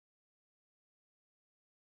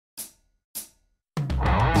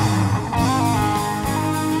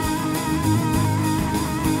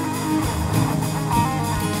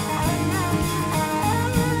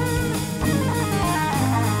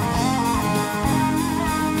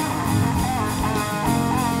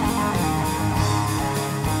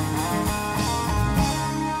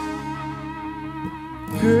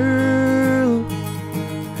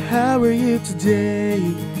today.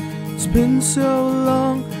 It's been so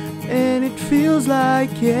long and it feels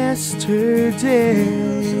like yesterday.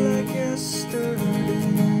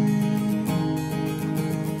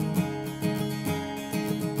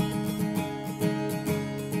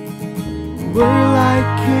 We're like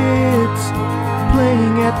kids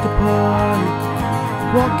playing at the park,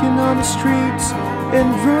 walking on the streets and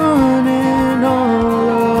running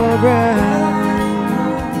all around.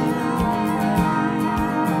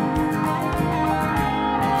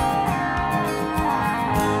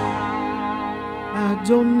 I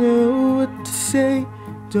don't know what to say,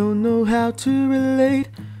 don't know how to relate.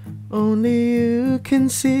 Only you can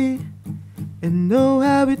see and know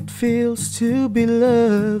how it feels to be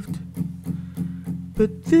loved.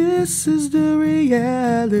 But this is the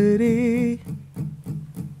reality.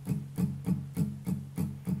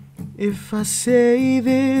 If I say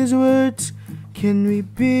these words, can we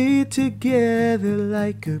be together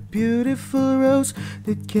like a beautiful rose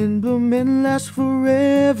that can bloom and last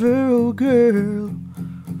forever, oh girl?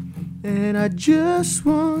 And I just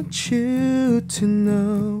want you to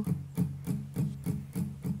know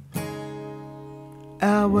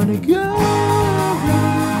I wanna go around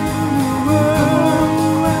the world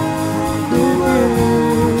with you.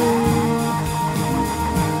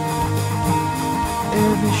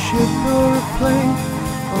 Every ship or a plane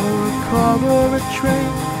or a car or a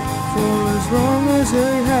train, for as long as I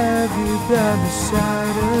have you by my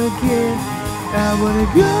side again. I wanna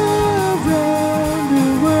go around the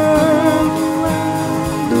world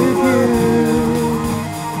with you,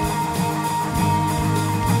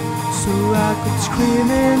 so I could scream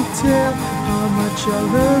and tell how much I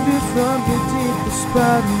love you from the deepest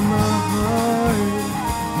part of my heart.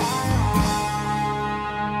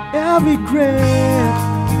 I regret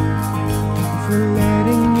for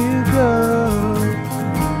letting you go.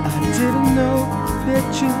 I didn't know that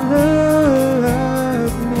you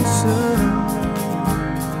loved me so.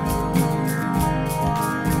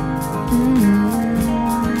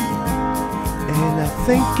 And I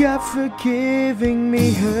thank God for giving me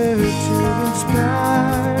her to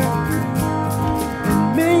inspire and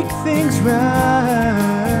make things right.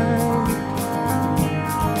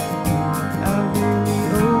 I really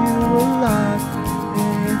owe you a lot,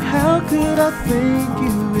 and how could I thank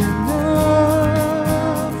you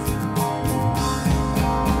enough?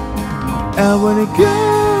 I wanna go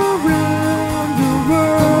around the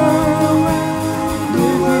world with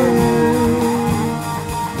you.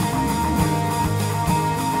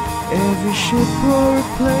 Every ship or a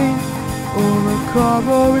plane or a car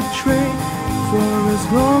or a train, for as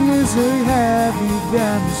long as I have you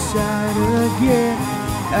by my side again.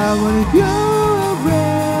 I wanna go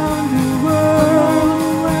around the world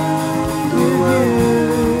with you,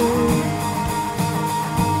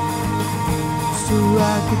 so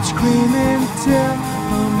I could scream and tell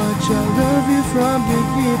how much I love you from the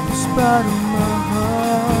deepest part of my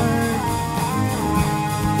heart.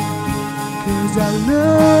 'Cause I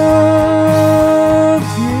love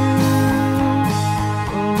you.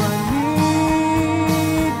 Oh, I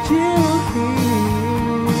need you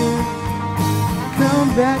here. Come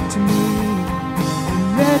back to me and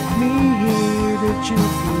let me hear that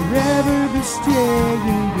you'll forever be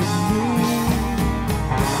staying with me.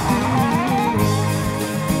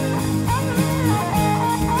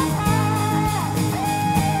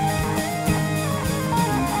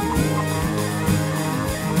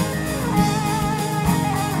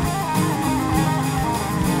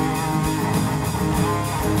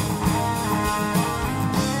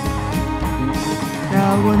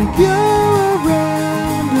 I wanna go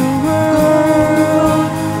around the world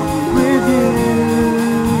with you.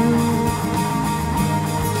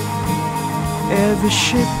 Every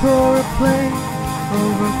ship or a plane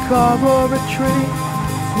or a car or a train,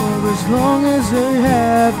 for as long as I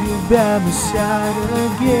have you by my side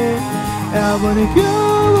again. I wanna go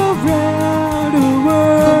around the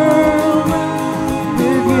world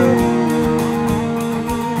with you,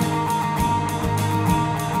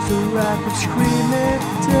 so I could scream and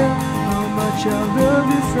tell how much I love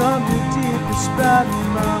you from the deepest part of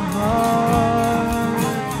my heart.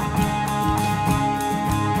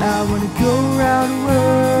 I wanna go around the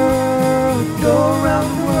world, go around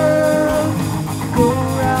the world, go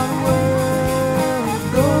around the world,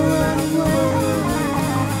 go around the world,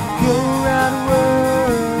 go around the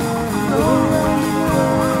world, go around the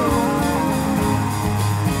world.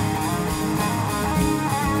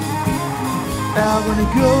 I wanna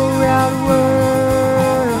go around the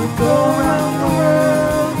world, go around the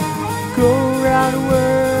world, go around the world.